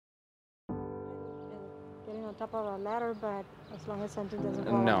on top of a ladder, but as long as something doesn't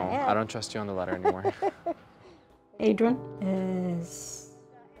fall on No, my head. I don't trust you on the ladder anymore. Adrian is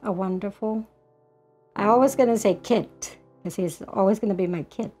a wonderful, I always gonna say kid, because he's always gonna be my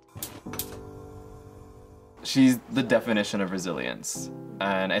kid. She's the definition of resilience.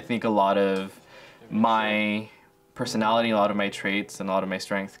 And I think a lot of my personality, a lot of my traits, and a lot of my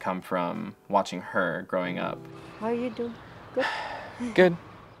strength come from watching her growing up. How you do? Good? Good. Good.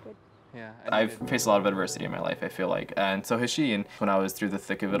 Yeah. I've faced a lot of adversity in my life, I feel like, and so has she. And when I was through the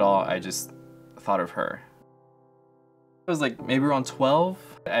thick of it all, I just thought of her. I was like maybe around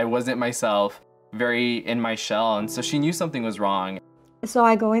 12. I wasn't myself, very in my shell, and so she knew something was wrong. So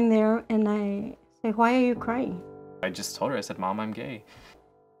I go in there and I say, why are you crying? I just told her, I said, Mom, I'm gay.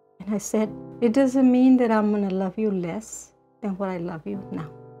 And I said, it doesn't mean that I'm gonna love you less than what I love you now.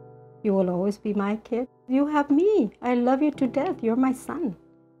 You will always be my kid. You have me. I love you to death. You're my son.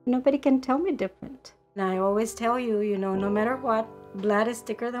 Nobody can tell me different. And I always tell you, you know, no matter what, blood is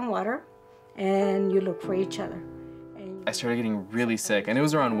thicker than water, and you look for each other. I started getting really sick, and it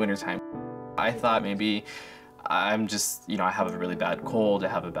was around wintertime. I thought maybe I'm just, you know, I have a really bad cold, I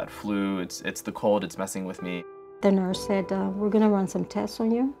have a bad flu, it's the cold, it's messing with me. The nurse said, we're gonna run some tests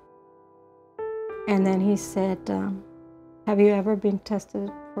on you. And then he said, have you ever been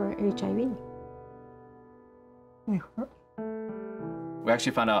tested for HIV? We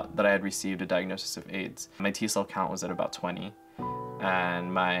actually found out that I had received a diagnosis of AIDS. My T-cell count was at about 20,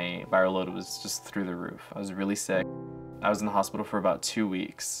 and my viral load was just through the roof. I was really sick. I was in the hospital for about 2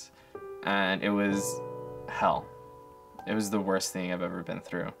 weeks, and it was hell. It was the worst thing I've ever been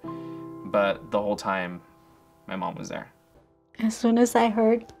through. But the whole time, my mom was there. As soon as I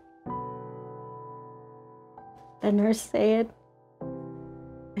heard the nurse say it,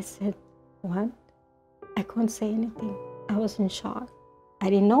 I said, what? I couldn't say anything. I was in shock. I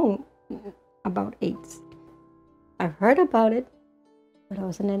didn't know about AIDS. I heard about it, but I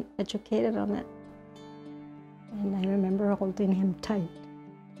wasn't educated on it. And I remember holding him tight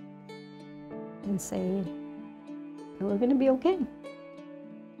and saying, we're gonna be okay.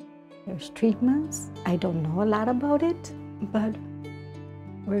 There's treatments. I don't know a lot about it, but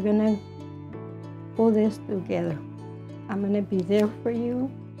we're gonna pull this together. I'm gonna be there for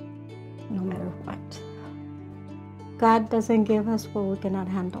you no matter what. God doesn't give us what we cannot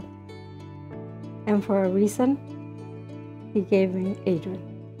handle. And for a reason, He gave me Adrian.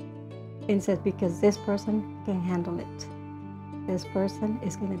 And said, because this person can handle it. This person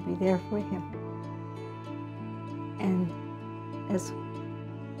is going to be there for him. And as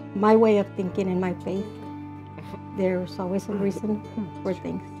my way of thinking in my faith, there's always a reason for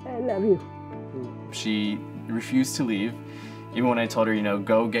things. I love you. She refused to leave, even when I told her, you know,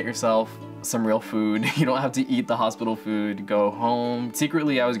 go get yourself some real food. You don't have to eat the hospital food. Go home.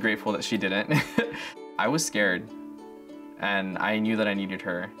 Secretly, I was grateful that she didn't. I was scared, and I knew that I needed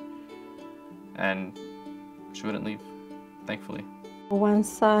her. And she wouldn't leave, thankfully.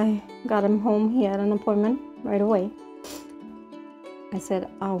 Once I got him home, he had an appointment right away. I said,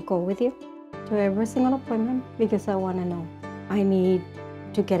 I'll go with you to every single appointment because I want to know. I need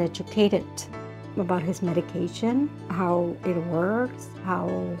to get educated about his medication, how it works, how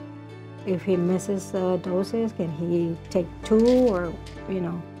if he misses doses, can he take 2 or, you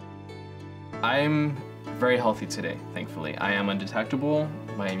know. I'm very healthy today, thankfully. I am undetectable.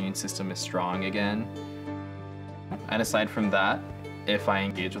 My immune system is strong again. And aside from that, if I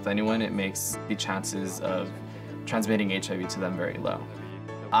engage with anyone, it makes the chances of transmitting HIV to them very low.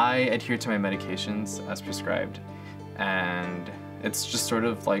 I adhere to my medications as prescribed, and it's just sort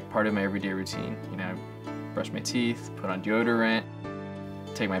of like part of my everyday routine. You know, brush my teeth, put on deodorant,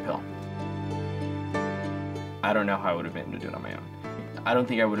 take my pill. I don't know how I would have been able to do it on my own. I don't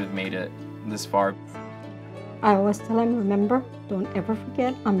think I would have made it this far. I always tell him, remember, don't ever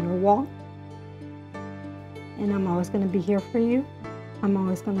forget, I'm your wall. And I'm always going to be here for you. I'm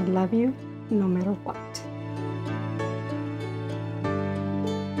always going to love you, no matter what.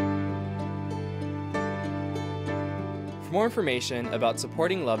 For more information about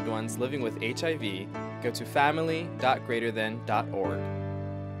supporting loved ones living with HIV, go to family.greaterthan.org.